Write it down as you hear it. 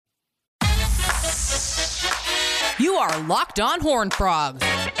You are Locked On Horned Frogs,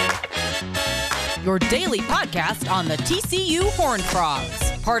 your daily podcast on the TCU Horned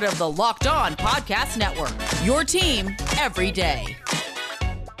Frogs, part of the Locked On Podcast Network, your team every day.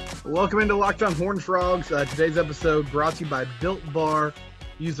 Welcome into Locked On Horned Frogs. Today's episode brought to you by Built Bar.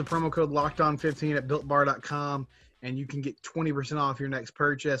 Use the promo code LOCKEDON15 at BuiltBar.com, and you can get 20% off your next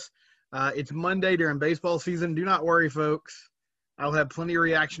purchase. It's Monday during baseball season. Do not worry, folks. I'll have plenty of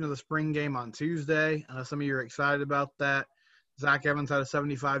reaction to the spring game on Tuesday. Some of you are excited about that. Zach Evans had a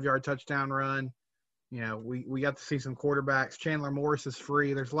 75-yard touchdown run. You know, we got to see some quarterbacks. Chandler Morris is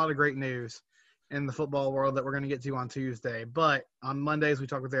free. There's a lot of great news in the football world that we're going to get to on Tuesday. But on Mondays, we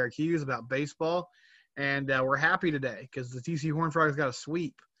talk with Eric Hughes about baseball. And we're happy today because the TCU Horned Frogs got a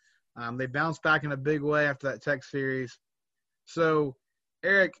sweep. They bounced back in a big way after that Tech series. So,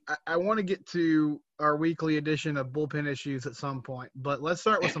 Eric, I want to get to our weekly edition of bullpen issues at some point, but let's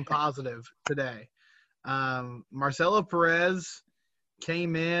start with some positive today. Marcelo Perez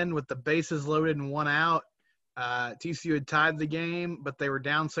came in with the bases loaded and one out. TCU had tied the game, but they were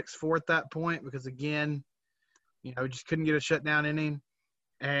down 6-4 at that point because, again, just couldn't get a shutdown inning.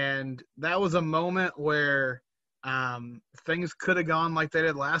 And that was a moment where things could have gone like they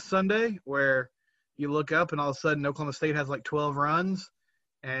did last Sunday, where you look up and all of a sudden Oklahoma State has like 12 runs.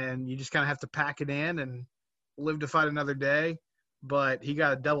 And you just kind of have to pack it in and live to fight another day. But he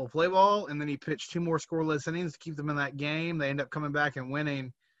got a double play ball, and then he pitched two more scoreless innings to keep them in that game. They end up coming back and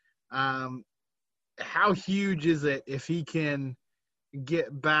winning. How huge is it if he can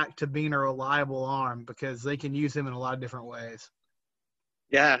get back to being a reliable arm, because they can use him in a lot of different ways?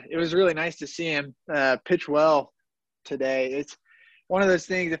 Yeah, it was really nice to see him pitch well today. It's one of those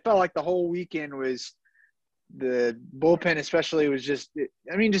things. It felt like the whole weekend was – the bullpen especially was just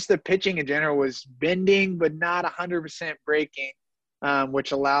the pitching in general was bending but not 100% breaking,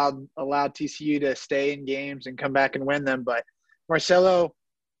 which allowed TCU to stay in games and come back and win them. But Marcelo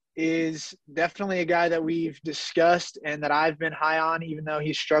is definitely a guy that we've discussed and that I've been high on, even though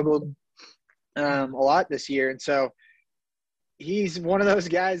he's struggled a lot this year. And so he's one of those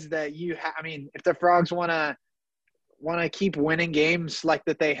guys that if the Frogs want to keep winning games like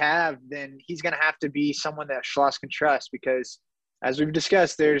that they have, then he's going to have to be someone that Schloss can trust, because as we've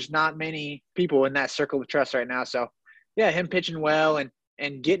discussed, there's not many people in that circle of trust right now. So yeah, him pitching well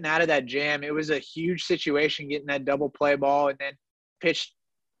and getting out of that jam. It was a huge situation getting that double play ball, and then pitched,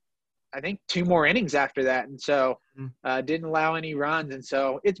 I think, 2 more innings after that. And so didn't allow any runs. And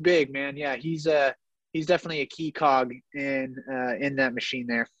so it's big, man. Yeah. He's definitely a key cog in that machine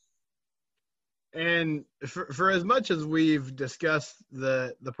there. And for as much as we've discussed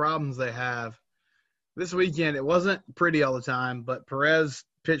the problems they have, this weekend it wasn't pretty all the time, but Perez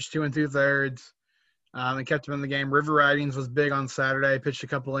pitched 2 2/3 and kept him in the game. River Ridings was big on Saturday, pitched a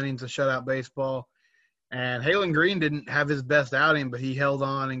couple innings of shutout baseball. And Halen Green didn't have his best outing, but he held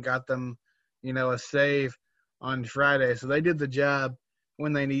on and got them, a save on Friday. So they did the job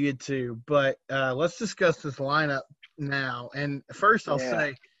when they needed to. But let's discuss this lineup now. And first I'll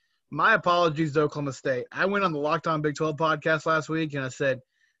say, my apologies to Oklahoma State. I went on the Locked On Big 12 podcast last week, and I said,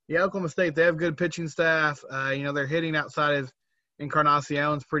 Oklahoma State, they have good pitching staff. They're hitting outside of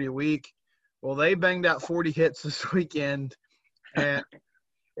Encarnacion's pretty weak. Well, they banged out 40 hits this weekend, and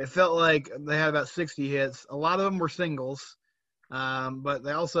it felt like they had about 60 hits. A lot of them were singles, but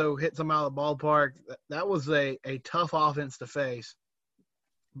they also hit some out of the ballpark. That was a tough offense to face.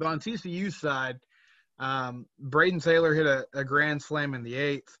 But on TCU's side, Braden Taylor hit a grand slam in the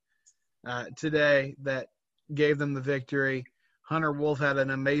 8th. Today that gave them the victory. Hunter Wolf had an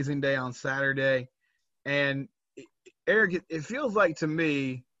amazing day on Saturday. And, Eric, it feels like to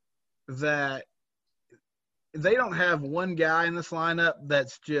me that they don't have one guy in this lineup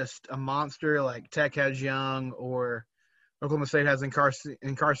that's just a monster like Tech has Young or Oklahoma State has Encarnacion.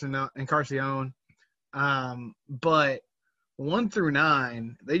 But 1 through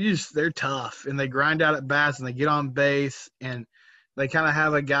 9, they're tough, and they grind out at bats, and they get on base, and they kind of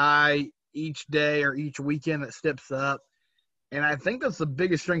have a guy each day or each weekend that steps up. And I think that's the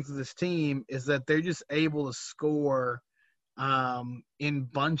biggest strength of this team, is that they're just able to score in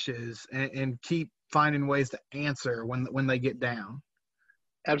bunches and keep finding ways to answer when they get down.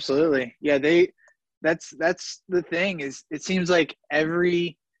 Absolutely. Yeah, that's the thing, is it seems like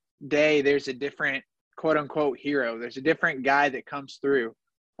every day there's a different quote unquote hero. There's a different guy that comes through.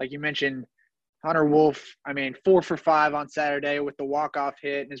 Like you mentioned, Hunter Wolf, 4 for 5 on Saturday with the walk-off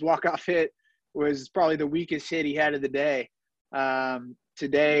hit. And his walk-off hit was probably the weakest hit he had of the day.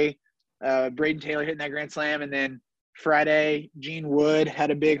 Today, Braden Taylor hitting that grand slam. And then Friday, Gene Wood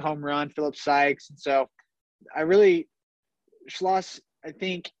had a big home run, Philip Sykes. And so Schloss, I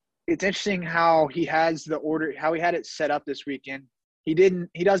think, it's interesting how he has the order, how he had it set up this weekend. He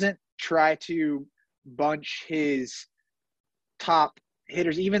doesn't try to bunch his top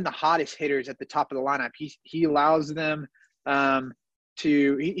hitters, even the hottest hitters at the top of the lineup. He allows them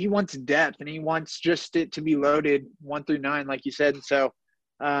he wants depth, and he wants just it to be loaded 1 through 9, like you said. And so,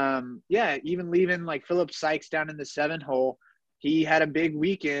 even leaving like Philip Sykes down in the 7 hole, he had a big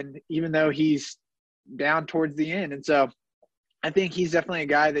weekend, even though he's down towards the end. And so I think he's definitely a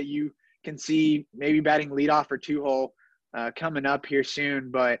guy that you can see maybe batting leadoff or 2 hole coming up here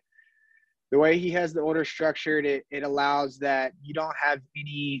soon. But the way he has the order structured, it allows that you don't have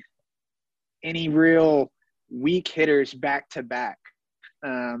any real weak hitters back to back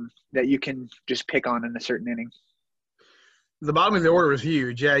that you can just pick on in a certain inning. The bottom of the order was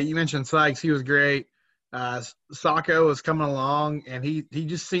huge. Yeah, you mentioned Sykes. He was great. Sacco is coming along, and he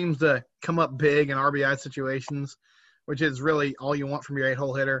just seems to come up big in RBI situations, which is really all you want from your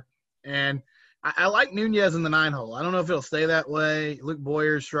 8-hole hitter. And I like Nunez in the 9-hole. I don't know if it'll stay that way. Luke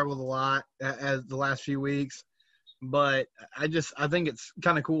Boyers struggled a lot as the last few weeks, but I think it's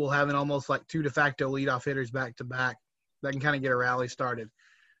kind of cool having almost like 2 de facto leadoff hitters back to back that can kind of get a rally started.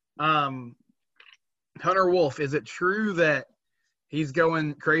 Hunter Wolf, is it true that he's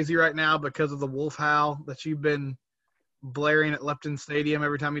going crazy right now because of the wolf howl that you've been blaring at Lupton Stadium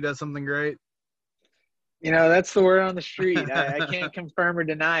every time he does something great? That's the word on the street. I can't confirm or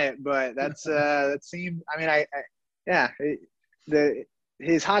deny it, but that seemed. I mean,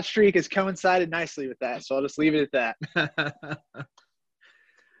 his hot streak has coincided nicely with that, so I'll just leave it at that.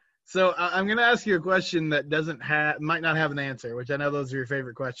 So I'm going to ask you a question that might not have an answer, which I know those are your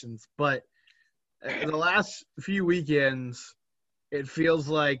favorite questions, but the last few weekends, it feels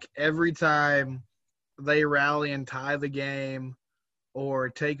like every time they rally and tie the game or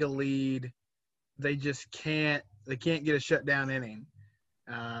take a lead, they just can't get a shutdown inning.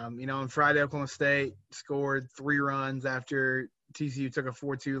 On Friday, Oklahoma State scored 3 runs after TCU took a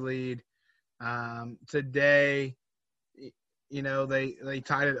 4-2 lead. Today, they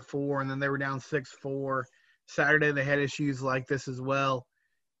tied it at 4, and then they were down 6-4. Saturday, they had issues like this as well.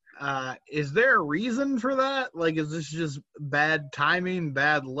 Is there a reason for that? Like, is this just bad timing,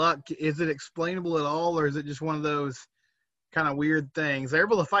 bad luck? Is it explainable at all, or is it just one of those kind of weird things? They're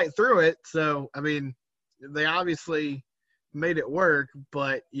able to fight through it, so I mean, they obviously made it work,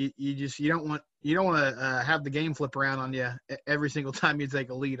 but you don't want to have the game flip around on you every single time you take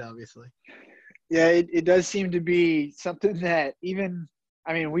a lead, obviously. Yeah, it does seem to be something that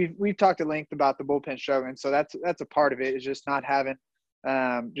we've talked at length about the bullpen struggling, so that's a part of it, is just not having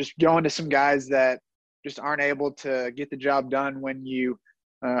just going to some guys that just aren't able to get the job done when you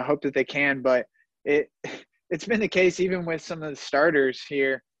hope that they can. But it's been the case even with some of the starters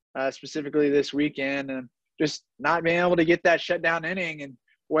here, specifically this weekend, and just not being able to get that shutdown inning. And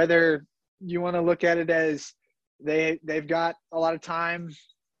whether you want to look at it as they've got a lot of time,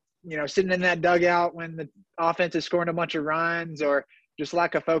 sitting in that dugout when the offense is scoring a bunch of runs, or just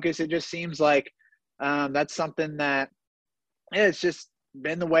lack of focus, it just seems like that's something that it's just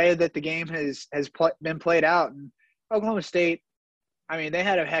been the way that the game has been played out. And Oklahoma State, they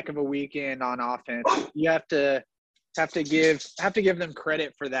had a heck of a weekend on offense. You have to give them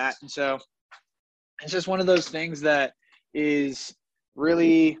credit for that. And so it's just one of those things that is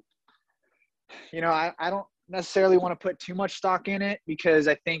really, I don't necessarily want to put too much stock in it, because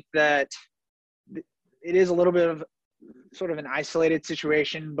I think that it is a little bit of sort of an isolated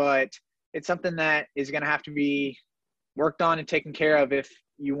situation, but it's something that is going to have to be worked on and taken care of if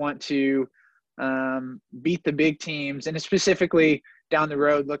you want to beat the big teams, and specifically down the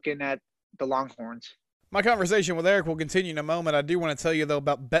road looking at the Longhorns. My conversation with Eric will continue in a moment. I do want to tell you, though,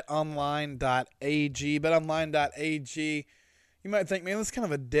 about betonline.ag. Betonline.ag, you might think, man, this is kind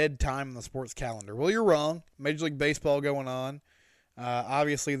of a dead time in the sports calendar. Well, you're wrong. Major League Baseball going on.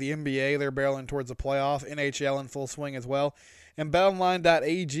 Obviously, the NBA, they're barreling towards the playoff. NHL in full swing as well. And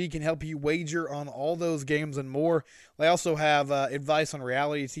betonline.ag can help you wager on all those games and more. They also have advice on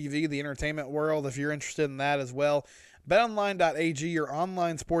reality TV, the entertainment world, if you're interested in that as well. betonline.ag, your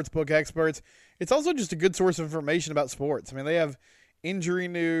online sportsbook experts. It's also just a good source of information about sports. They have injury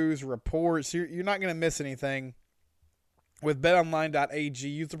news, reports. You're not going to miss anything with betonline.ag.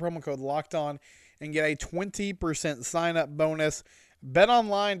 Use the promo code LOCKEDON and get a 20% sign-up bonus.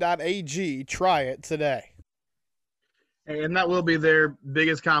 betonline.ag. Try it today. And that will be their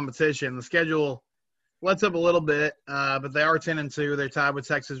biggest competition. The schedule lets up a little bit, but they are 10-2. They're tied with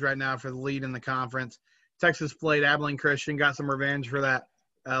Texas right now for the lead in the conference. Texas played Abilene Christian, got some revenge for that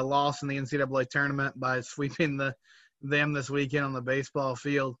loss in the NCAA tournament by sweeping them this weekend on the baseball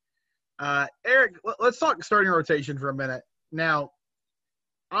field. Eric, let's talk starting rotation for a minute. Now,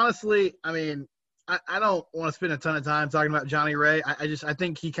 honestly, I mean, I don't want to spend a ton of time talking about Johnny Ray. I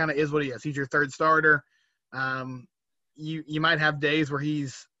think he kind of is what he is. He's your third starter. You might have days where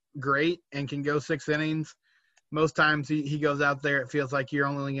he's great and can go 6 innings. Most times he goes out there, it feels like you're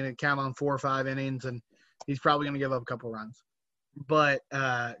only going to count on 4 or 5 innings, and he's probably going to give up a couple runs. But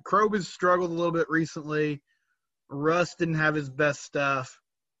Krob has struggled a little bit recently. Russ didn't have his best stuff.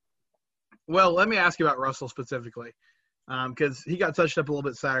 Well, let me ask you about Russell specifically, because he got touched up a little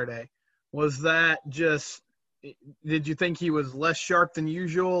bit Saturday. Was that just – did you think he was less sharp than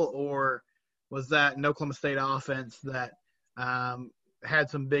usual, or was that an Oklahoma State offense that had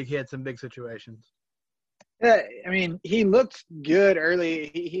some big hits in big situations? Yeah, I mean, he looked good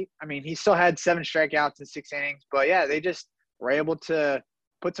early. He still had 7 strikeouts in 6 innings. But, yeah, they just were able to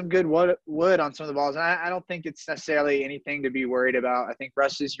put some good wood on some of the balls. And I don't think it's necessarily anything to be worried about. I think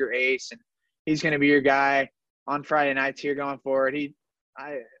Russ is your ace, and he's going to be your guy on Friday nights here going forward.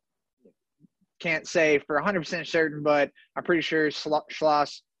 I can't say for 100% certain, but I'm pretty sure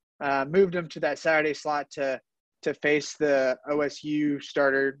Schloss moved him to that Saturday slot to face the OSU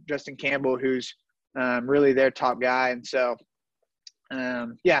starter, Justin Campbell, who's really their top guy. And so,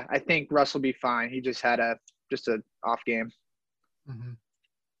 I think Russ will be fine. He just had a off game. Mm-hmm.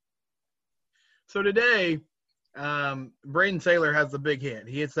 So today, Braden Taylor has the big hit.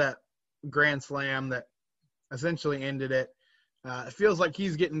 He hits that grand slam that essentially ended it. It feels like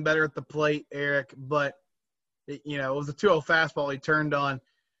he's getting better at the plate, Eric, but it was a 2-0 fastball he turned on.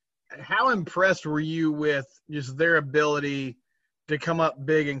 How impressed were you with just their ability to come up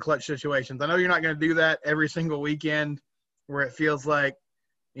big in clutch situations? I know you're not going to do that every single weekend where it feels like,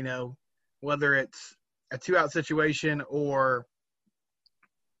 whether it's a 2-out situation or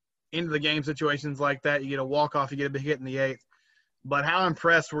into the game situations like that, you get a walk-off, you get a big hit in the 8th. But how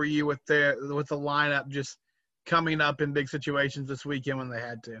impressed were you with the lineup just coming up in big situations this weekend when they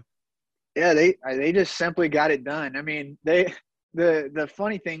had to? Yeah, they just simply got it done. I mean, the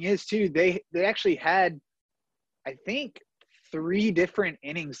funny thing is too, they actually had, I think, 3 different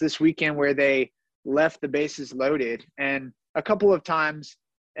innings this weekend where they left the bases loaded, and a couple of times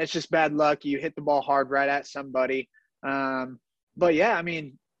it's just bad luck. You hit the ball hard right at somebody. But yeah, I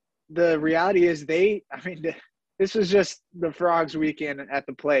mean, the reality is this was just the Frogs weekend at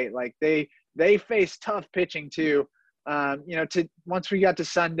the plate. Like they faced tough pitching too. Once we got to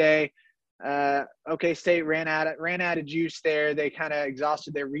Sunday, OK State ran out of juice there. They kind of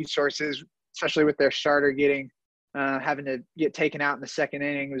exhausted their resources, especially with their starter having to get taken out in the 2nd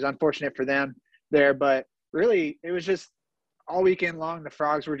inning. It was unfortunate for them there, but really it was just all weekend long the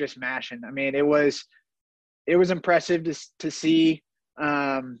Frogs were just mashing. I mean, it was impressive to see.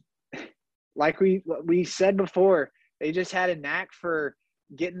 Like we said before, they just had a knack for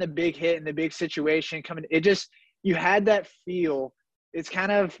getting the big hit in the big situation coming. You had that feel. It's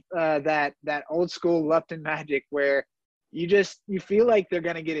kind of that old school Lupton magic where you feel like they're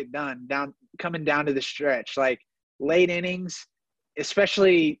going to get it done coming down to the stretch, like late innings,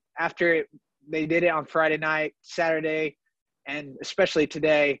 especially after they did it on Friday night, Saturday, and especially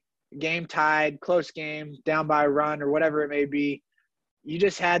today, game tied, close game, down by a run or whatever it may be. You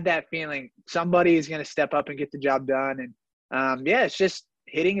just had that feeling somebody is going to step up and get the job done. And it's just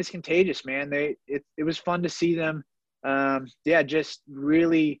hitting is contagious, man. It was fun to see them. Just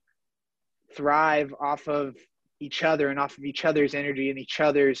really thrive off of each other and off of each other's energy and each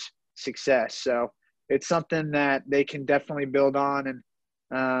other's success. So it's something that they can definitely build on. And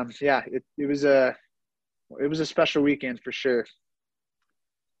it was a special weekend for sure.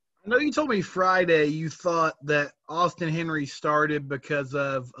 I know you told me Friday you thought that Austin Henry started because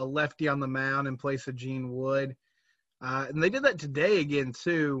of a lefty on the mound in place of Gene Wood. And they did that today again,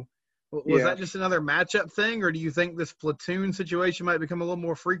 too. Was that just another matchup thing, or do you think this platoon situation might become a little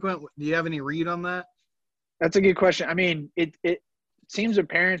more frequent? Do you have any read on that? That's a good question. I mean, it seems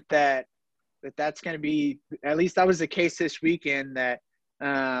apparent that that's going to be – at least that was the case this weekend, that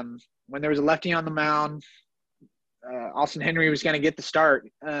when there was a lefty on the mound – Austin Henry was going to get the start.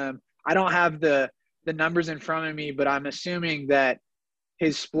 I don't have the numbers in front of me, but I'm assuming that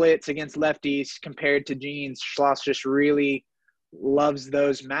his splits against lefties compared to Gene's, Schloss just really loves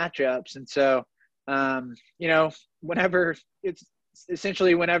those matchups. And so, whenever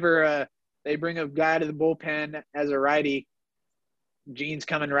they bring a guy to the bullpen as a righty, Gene's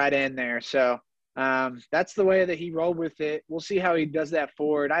coming right in there. So that's the way that he rolled with it. We'll see how he does that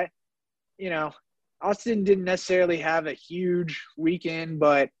forward. Austin didn't necessarily have a huge weekend,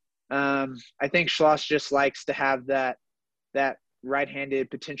 but I think Schloss just likes to have that right-handed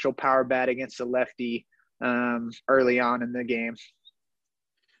potential power bat against a lefty early on in the game.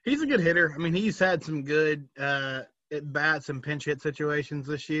 He's a good hitter. I mean, he's had some good at bats and pinch hit situations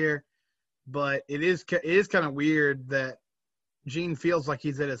this year, but it is kind of weird that Gene feels like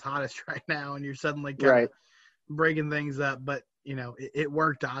he's at his hottest right now, and you're suddenly kind of breaking things up. But it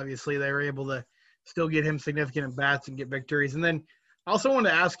worked. Obviously, they were able to still get him significant at bats and get victories. And then I also wanted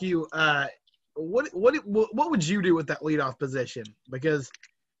to ask you, what would you do with that leadoff position? Because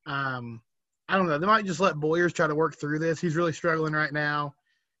I don't know, they might just let Boyers try to work through this. He's really struggling right now.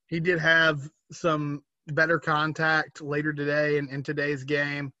 He did have some better contact later today in today's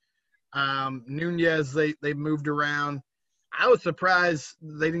game. Nunez, they moved around. I was surprised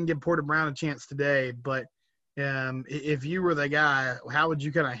they didn't give Porter Brown a chance today, but if you were the guy, how would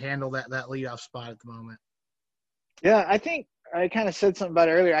you kind of handle that leadoff spot at the moment? Yeah, I think I kind of said something about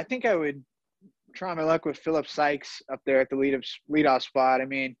it earlier. I think I would try my luck with Philip Sykes up there at the leadoff spot. I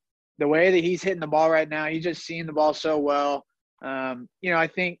mean, the way that he's hitting the ball right now, he's just seeing the ball so well. I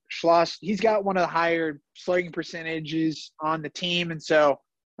think Schloss, he's got one of the higher slugging percentages on the team, and so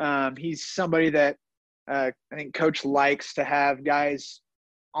he's somebody that I think Coach likes to have guys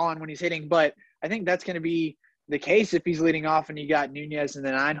on when he's hitting. But I think that's going to be the case if he's leading off and you got Nunez in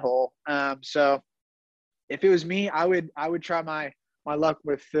the 9-hole. So if it was me, I would try my luck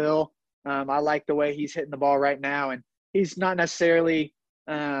with Phil. I like the way he's hitting the ball right now, and he's not necessarily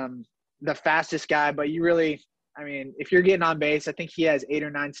the fastest guy, but if you're getting on base, I think he has 8 or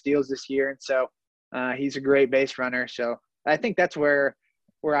 9 steals this year, and so he's a great base runner. So I think that's where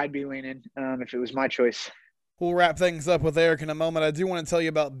I'd be leaning if it was my choice. We'll wrap things up with Eric in a moment. I do want to tell you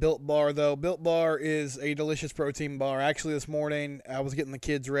about Built Bar, though. Built Bar is a delicious protein bar. Actually, this morning I was getting the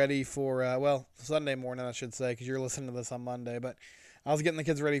kids ready for, Sunday morning, I should say, because you're listening to this on Monday. But I was getting the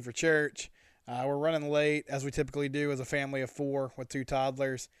kids ready for church. We're running late, as we typically do as a family of 4 with 2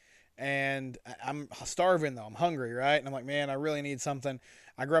 toddlers. And I'm starving, though. I'm hungry, right? And I'm like, man, I really need something.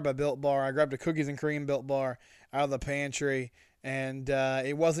 I grabbed a Built Bar. I grabbed a cookies and cream Built Bar out of the pantry. And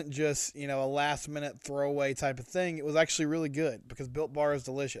it wasn't just, a last-minute throwaway type of thing. It was actually really good because Built Bar is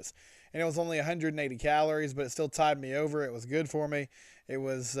delicious. And it was only 180 calories, but it still tied me over. It was good for me. It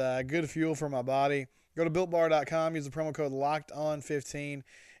was good fuel for my body. Go to BuiltBar.com, use the promo code LOCKEDON15,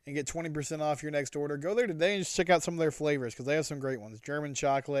 and get 20% off your next order. Go there today and just check out some of their flavors because they have some great ones. German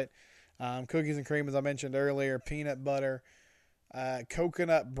chocolate, cookies and cream, as I mentioned earlier, peanut butter,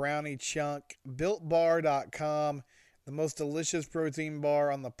 coconut brownie chunk, BuiltBar.com. The most delicious protein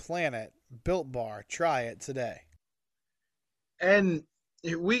bar on the planet, Built Bar. Try it today. And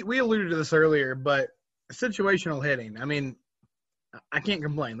we alluded to this earlier, but situational hitting. I mean, I can't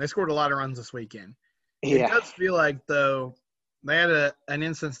complain. They scored a lot of runs this weekend. Yeah. It does feel like, though, they had an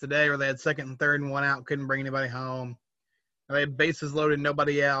instance today where they had second and third and 1 out, couldn't bring anybody home. They had bases loaded,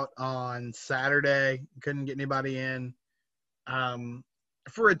 nobody out on Saturday, couldn't get anybody in.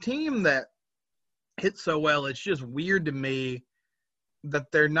 For a team that hit so well, it's just weird to me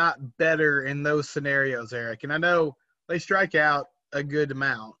that they're not better in those scenarios, Eric. And I know they strike out a good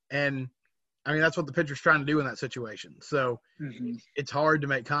amount, and I mean that's what the pitcher's trying to do in that situation. So it's hard to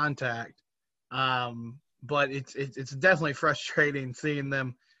make contact, but it's definitely frustrating seeing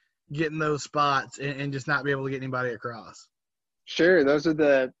them get in those spots and just not be able to get anybody across. Sure, those are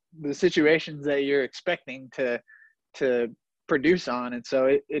the situations that you're expecting to produce on, and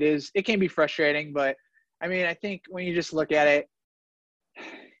so it can be frustrating. But I mean, I think when you just look at it,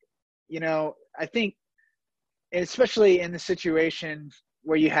 I think especially in the situation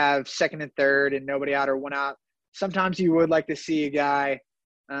where you have second and third and nobody out or 1 out, sometimes you would like to see a guy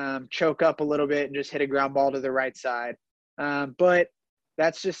choke up a little bit and just hit a ground ball to the right side, but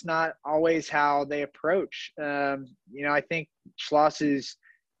that's just not always how they approach. I think Schloss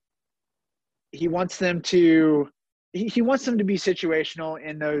he wants them to be situational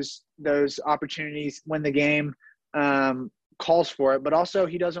in those opportunities when the game calls for it, but also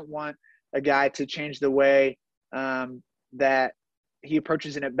he doesn't want a guy to change the way that he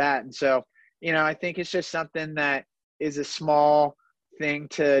approaches an at bat. And so, I think it's just something that is a small thing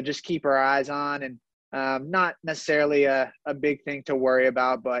to just keep our eyes on, and not necessarily a big thing to worry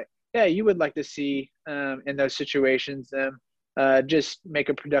about. But yeah, you would like to see in those situations them just make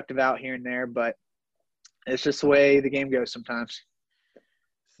a productive out here and there, but it's just the way the game goes sometimes.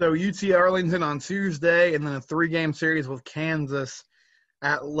 So UT Arlington on Tuesday, and then a 3-game series with Kansas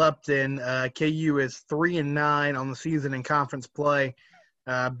at Lupton. KU is 3-9 on the season in conference play.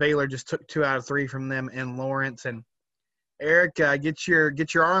 Baylor just took 2 out of 3 from them in Lawrence. And Eric, get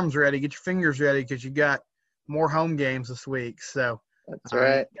your arms ready, get your fingers ready, because you got more home games this week. So that's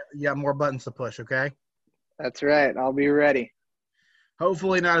right. You got more buttons to push. Okay. That's right. I'll be ready.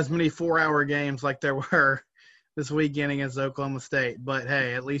 Hopefully not as many 4-hour games like there were this weekend against Oklahoma State. But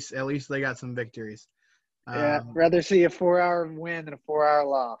hey, at least they got some victories. Yeah, rather see a 4-hour win than a 4-hour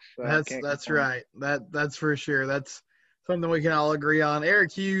loss. So that's right. That's for sure. That's something we can all agree on.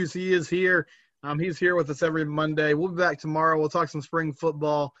 Eric Hughes, he is here. He's here with us every Monday. We'll be back tomorrow. We'll talk some spring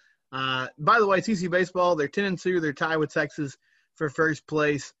football. By the way, TCU baseball, they're 10-2. They're tied with Texas for first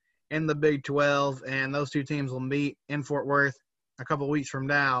place in the Big 12, and those two teams will meet in Fort Worth a couple weeks from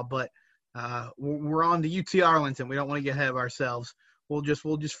now. But we're on to UT Arlington. We don't want to get ahead of ourselves. We'll just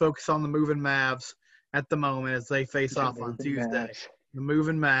focus on the moving Mavs at the moment as they face off on Tuesday. The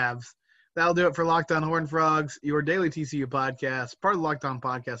moving Mavs. That'll do it for Locked On Horned Frogs, your daily TCU podcast, part of the Locked On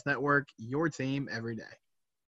Podcast Network, your team every day.